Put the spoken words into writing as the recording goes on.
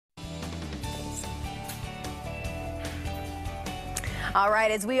All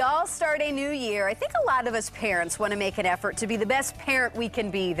right, as we all start a new year, I think a lot of us parents want to make an effort to be the best parent we can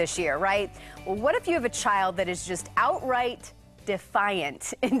be this year, right? Well, what if you have a child that is just outright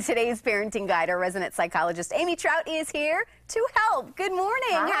defiant? In today's parenting guide, our resident psychologist Amy Trout is here to help. Good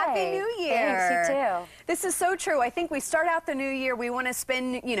morning. Hi. Happy New Year. Thanks, you too. This is so true. I think we start out the new year, we want to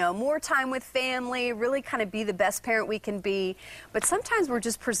spend, more time with family, really kind of be the best parent we can be. But sometimes we're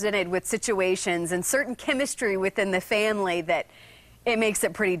just presented with situations and certain chemistry within the family that it makes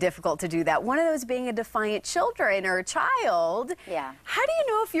it pretty difficult to do that. One of those being a defiant children or a child. Yeah. How do you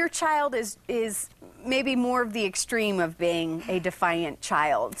know if your child is maybe more of the extreme of being a defiant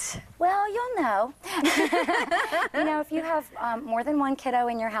child? Well, you'll know. If you have more than one kiddo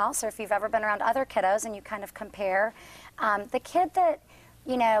in your house, or if you've ever been around other kiddos and you kind of compare, the kid that,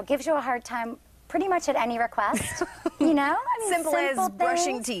 gives you a hard time pretty much at any request, Simple as things.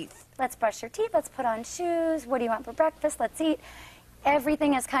 brushing teeth. Let's brush your teeth, let's put on shoes, what do you want for breakfast, let's eat.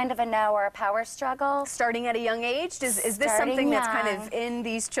 Everything is kind of a no or a power struggle. Starting at a young age? Is this Starting something that's kind young. of in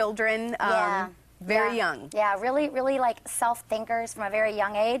these children? Yeah. Very young. Yeah, really like self-thinkers from a very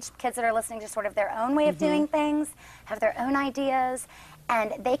young age. Kids that are listening to sort of their own way of doing things, have their own ideas,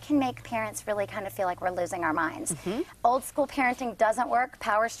 and they can make parents really kind of feel like we're losing our minds. Old school parenting doesn't work,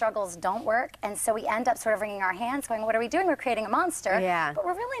 power struggles don't work, and so we end up sort of wringing our hands going, what are we doing? We're creating a monster. Yeah. But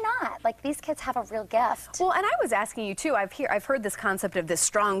we're really not. Like, these kids have a real gift. Well, and I was asking you too, I've heard this concept of this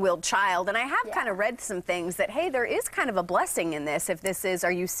strong-willed child, and I have kind of read some things that, hey, there is kind of a blessing in this, if this is,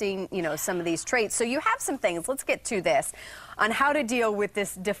 are you seeing, some of these traits? So you have some things, let's get to this, on how to deal with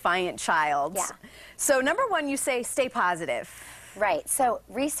this defiant child. Yeah. So number one, you say stay positive. Right. So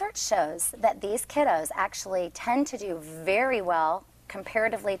research shows that these kiddos actually tend to do very well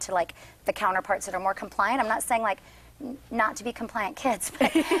comparatively to like the counterparts that are more compliant. I'm not saying like not to be compliant kids,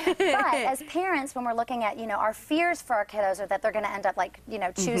 but as parents, when we're looking at, our fears for our kiddos are that they're going to end up like,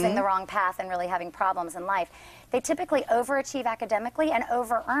 choosing the wrong path and really having problems in life. They typically overachieve academically and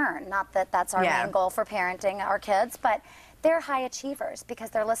over-earn. Not that that's our main goal for parenting our kids, but they're high achievers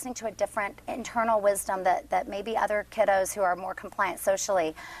because they're listening to a different internal wisdom that maybe other kiddos who are more compliant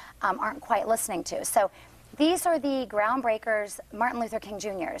socially aren't quite listening to. So these are the groundbreakers, Martin Luther King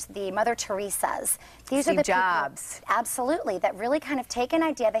Jr.'s, the Mother Teresas. These are the Jobs. people, absolutely, that really kind of take an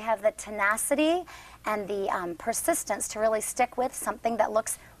idea. They have the tenacity and the persistence to really stick with something that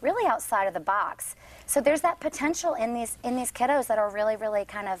looks really outside of the box. So there's that potential in these kiddos that are really, really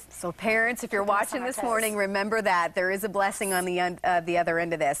kind of... So parents, if you're watching this morning, remember that there is a blessing on the other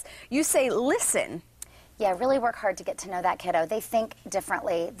end of this. You say listen. Yeah, really work hard to get to know that kiddo. They think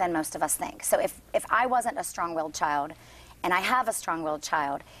differently than most of us think. So if I wasn't a strong-willed child, and I have a strong-willed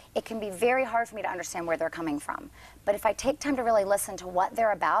child, it can be very hard for me to understand where they're coming from. But if I take time to really listen to what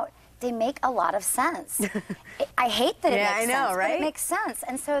they're about, they make a lot of sense. I hate that it makes sense, right? But it makes sense.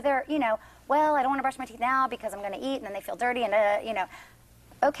 And so they're, well, I don't want to brush my teeth now because I'm going to eat, and then they feel dirty, and,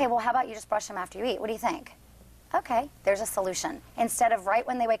 okay, well, how about you just brush them after you eat? What do you think? Okay, there's a solution. Instead of right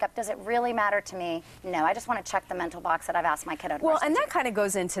when they wake up, does it really matter to me? No, I just want to check the mental box that I've asked my kiddo to brush. Well, and that kind of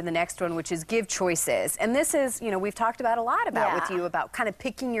goes into the next one, which is give choices. And this is, we've talked about a lot with you about kind of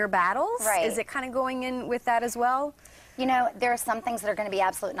picking your battles. Right. Is it kind of going in with that as well? There are some things that are going to be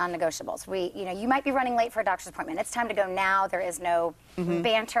absolute non-negotiables. You might be running late for a doctor's appointment. It's time to go now. There is no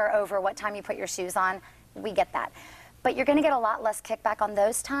banter over what time you put your shoes on. We get that. But you're going to get a lot less kickback on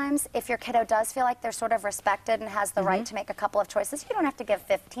those times if your kiddo does feel like they're sort of respected and has the right to make a couple of choices. You don't have to give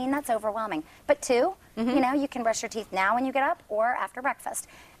 15. That's overwhelming. But 2, you can brush your teeth now when you get up or after breakfast.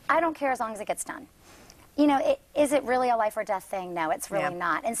 I don't care as long as it gets done. Is it really a life or death thing? No, it's really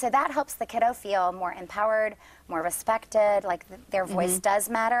not. And so that helps the kiddo feel more empowered, more respected, like their voice does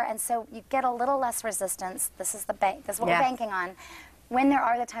matter. And so you get a little less resistance. This is what we're banking on. When there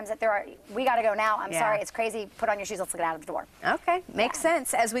are the times that we got to go now, I'm sorry, it's crazy, put on your shoes, let's get out of the door. Okay, makes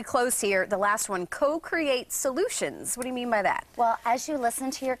sense. As we close here, the last one, co-create solutions. What do you mean by that? Well, as you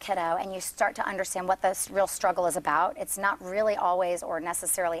listen to your kiddo and you start to understand what this real struggle is about, it's not really always or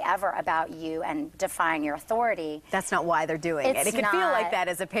necessarily ever about you and defying your authority. That's not why they're doing it. It can feel like that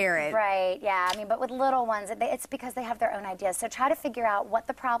as a parent. Right, yeah. But with little ones, it's because they have their own ideas. So try to figure out what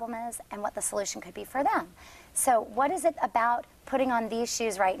the problem is and what the solution could be for them. So what is it about putting on these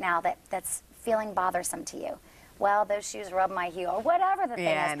shoes right now that's feeling bothersome to you? Well, those shoes rub my heel, or whatever the thing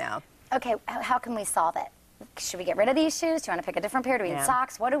is. Yeah, I know. Okay, how can we solve it? Should we get rid of these shoes? Do you want to pick a different pair? Do we need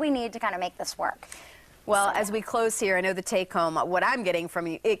socks? What do we need to kind of make this work? Well, as we close here, I know the take home, what I'm getting from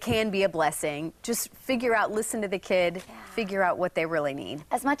you, it can be a blessing. Just figure out, listen to the kid, figure out what they really need.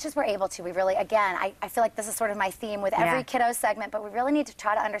 As much as we're able to, we really, again, I feel like this is sort of my theme with every kiddo segment, but we really need to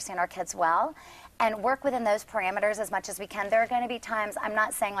try to understand our kids well and work within those parameters as much as we can. There are going to be times, I'm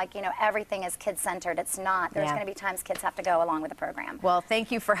not saying like, you know, everything is kid-centered. It's not. There's going to be times kids have to go along with the program. Well,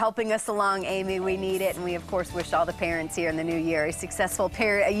 thank you for helping us along, Amy. We need it, and we, of course, wish all the parents here in the new year a successful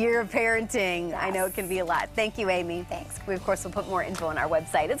a year of parenting. Yes. I know it can be a lot. Thank you, Amy. Thanks. We, of course, will put more info on our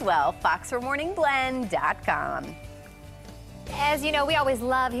website as well, fox4morningblend.com. As you know, we always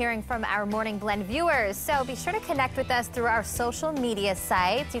love hearing from our Morning Blend viewers, so be sure to connect with us through our social media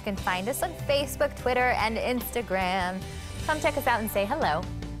sites. You can find us on Facebook, Twitter, and Instagram. Come check us out and say hello.